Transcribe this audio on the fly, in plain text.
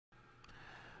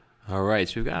All right,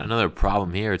 so we've got another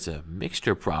problem here. It's a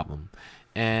mixture problem.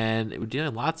 And we're dealing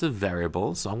with lots of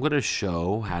variables, so I'm going to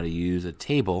show how to use a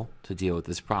table to deal with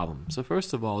this problem. So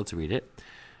first of all, let's read it.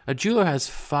 A jeweler has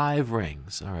 5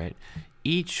 rings, all right,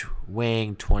 each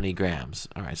weighing 20 grams.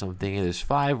 All right, so I'm thinking there's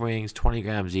 5 rings, 20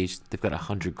 grams each. They've got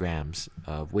 100 grams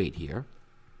of weight here.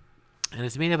 And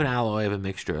it's made of an alloy of a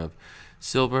mixture of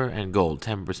silver and gold,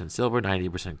 10% silver,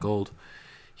 90% gold.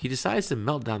 He decides to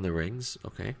melt down the rings,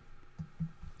 okay,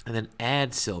 and then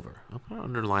add silver. I'm going to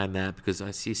underline that because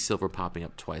I see silver popping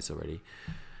up twice already.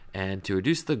 And to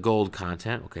reduce the gold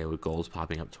content, okay, with gold's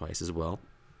popping up twice as well,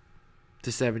 to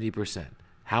 70%.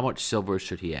 How much silver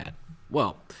should he add?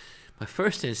 Well, my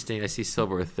first instinct, I see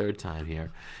silver a third time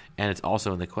here, and it's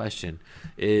also in the question,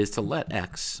 is to let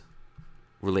X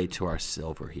relate to our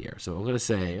silver here. So I'm going to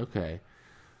say, okay,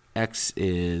 X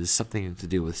is something to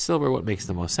do with silver. What makes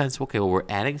the most sense? Okay, well, we're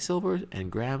adding silver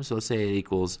and grams, so let's say it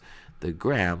equals the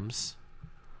grams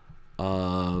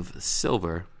of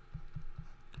silver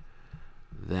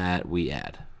that we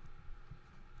add.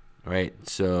 All right,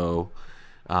 so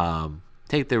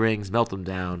take the rings, melt them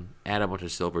down, add a bunch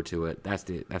of silver to it. That's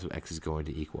what X is going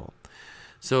to equal.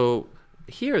 So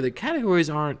here, the categories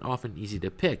aren't often easy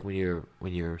to pick when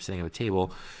you're setting up a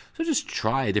table. So just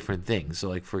try different things. So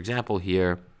like for example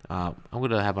here, I'm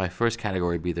going to have my first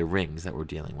category be the rings that we're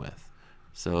dealing with.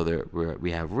 So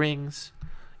we have rings,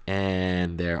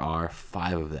 and there are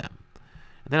 5 of them.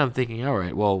 And then I'm thinking, all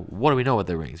right, well, what do we know about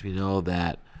the rings? We know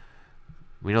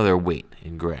their weight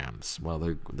in grams.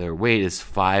 Well, their weight is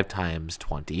 5 times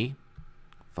 20.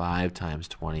 5 times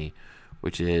 20,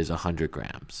 which is 100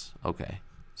 grams. Okay,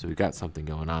 so we've got something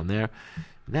going on there.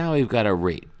 Now we've got a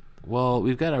rate. Well,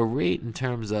 we've got a rate in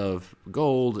terms of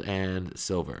gold and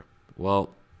silver.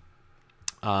 Well,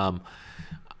 I'm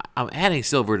adding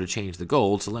silver to change the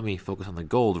gold, so let me focus on the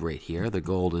gold rate here. The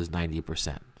gold is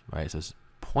 90%, right? So it's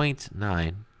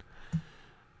 0.9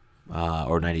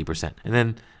 or 90%. And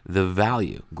then the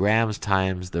value, grams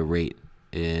times the rate,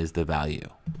 is the value,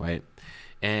 right?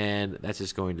 And that's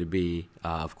just going to be,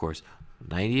 of course,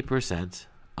 90%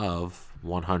 of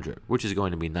 100, which is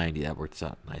going to be 90. That works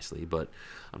out nicely, but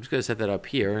I'm just going to set that up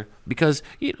here because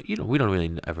we don't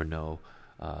really ever know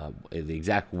the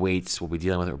exact weights we'll be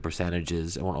dealing with or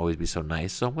percentages. It won't always be so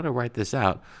nice, so I'm going to write this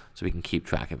out so we can keep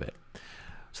track of it.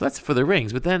 So that's for the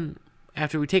rings, but then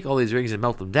after we take all these rings and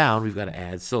melt them down, we've got to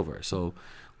add silver. So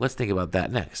let's think about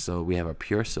that next. So we have our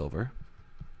pure silver,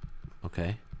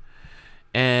 okay,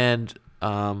 and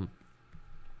how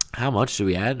much do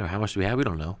we add or how much do we have? We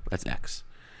don't know. That's X.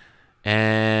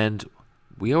 And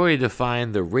we already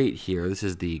defined the rate here. This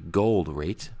is the gold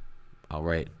rate. I'll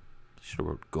write, should have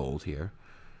wrote gold here.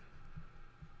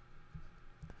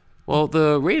 Well,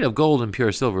 the rate of gold and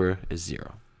pure silver is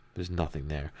 0. There's nothing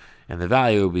there. And the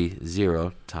value will be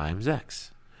 0 times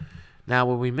X. Now,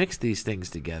 when we mix these things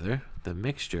together, the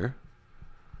mixture,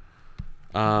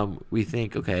 we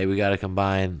think, okay, we got to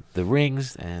combine the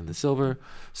rings and the silver.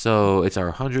 So it's our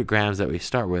 100 grams that we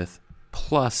start with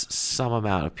plus some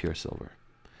amount of pure silver.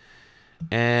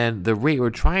 And the rate we're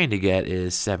trying to get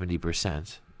is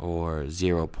 70%. Or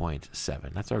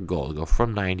 0.7. That's our goal, to go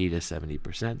from 90 to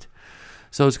 70%.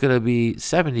 So it's going to be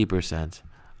 70%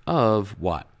 of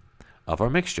what? Of our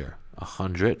mixture,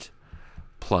 100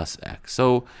 plus X.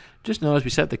 So just notice we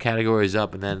set the categories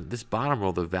up, and then this bottom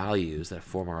row, the values that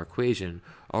form our equation,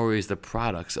 are always the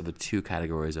products of the 2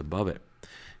 categories above it.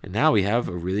 And now we have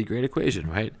a really great equation,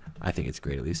 right? I think it's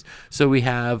great at least. So we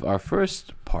have our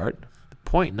first part,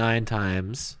 0.9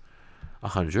 times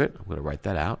 100. I'm going to write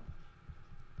that out.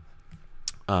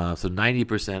 So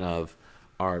 90% of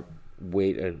our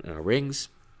weight in our rings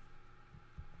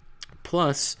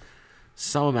plus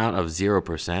some amount of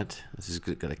 0%. This is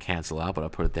going to cancel out, but I'll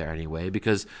put it there anyway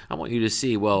because I want you to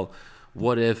see, well,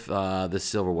 what if the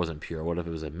silver wasn't pure? What if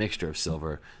it was a mixture of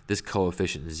silver? This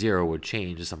coefficient 0 would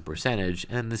change to some percentage,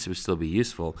 and this would still be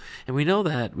useful. And we know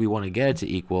that we want to get it to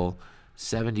equal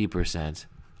 70%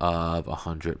 of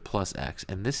 100 plus X,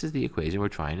 and this is the equation we're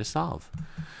trying to solve.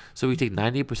 So we take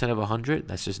 90% of 100,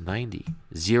 that's just 90.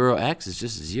 0x is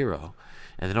just 0.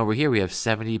 And then over here we have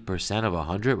 70% of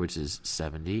 100, which is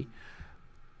 70.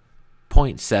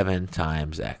 0.7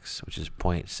 times x, which is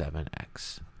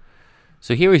 0.7x.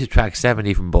 So here we subtract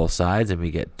 70 from both sides, and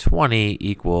we get 20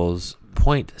 equals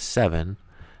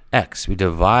 0.7x. We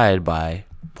divide by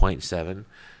 0.7.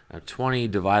 Now 20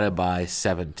 divided by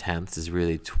 7/10 is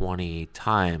really 20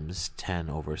 times 10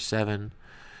 over 7,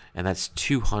 and that's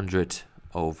 200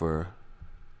 over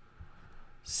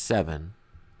 7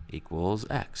 equals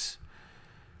x.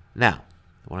 Now,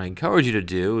 What I encourage you to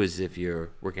do is, if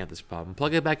you're working out this problem,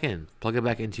 plug it back in. Plug it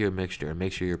back into your mixture and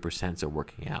make sure your percents are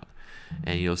working out.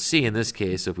 And you'll see in this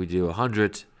case, if we do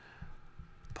 100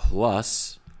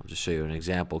 plus, I'll just show you an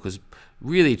example, because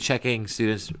really checking,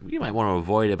 students, you might want to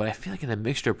avoid it, but I feel like in a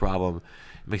mixture problem,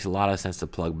 it makes a lot of sense to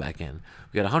plug back in.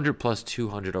 We got 100 plus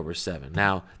 200 over 7.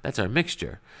 Now, that's our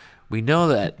mixture. We know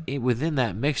that within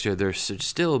that mixture, there should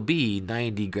still be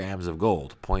 90 grams of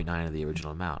gold, 0.9 of the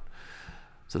original amount.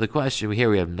 So the question here,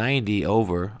 we have 90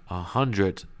 over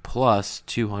 100 plus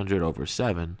 200 over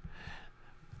 7.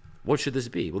 What should this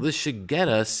be? Well, this should get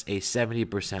us a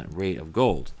 70% rate of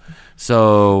gold.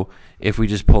 So if we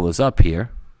just pull this up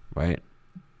here, right,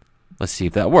 let's see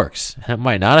if that works. And it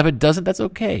might not. If it doesn't, that's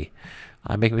okay.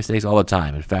 I make mistakes all the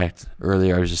time. In fact,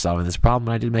 earlier I was just solving this problem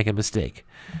and I did make a mistake.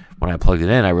 When I plugged it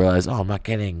in, I realized, oh, I'm not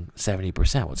getting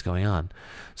 70%. What's going on?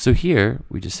 So here,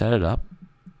 we just set it up.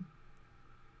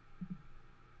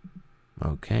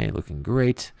 Okay, looking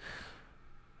great.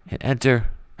 Hit enter,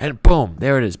 and boom,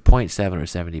 there it is, 0.7 or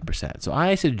 70%. So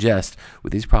I suggest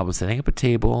with these problems, setting up a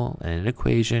table and an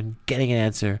equation, getting an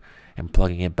answer, and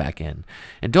plugging it back in.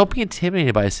 And don't be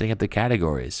intimidated by setting up the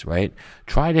categories, right?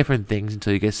 Try different things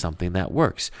until you get something that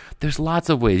works. There's lots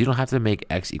of ways. You don't have to make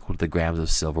x equal to the grams of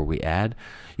silver we add.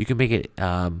 You can make it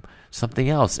something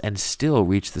else and still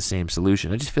reach the same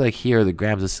solution. I just feel like here the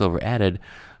grams of silver added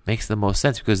makes the most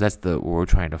sense because that's what we're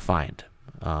trying to find.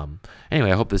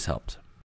 Anyway, I hope this helped.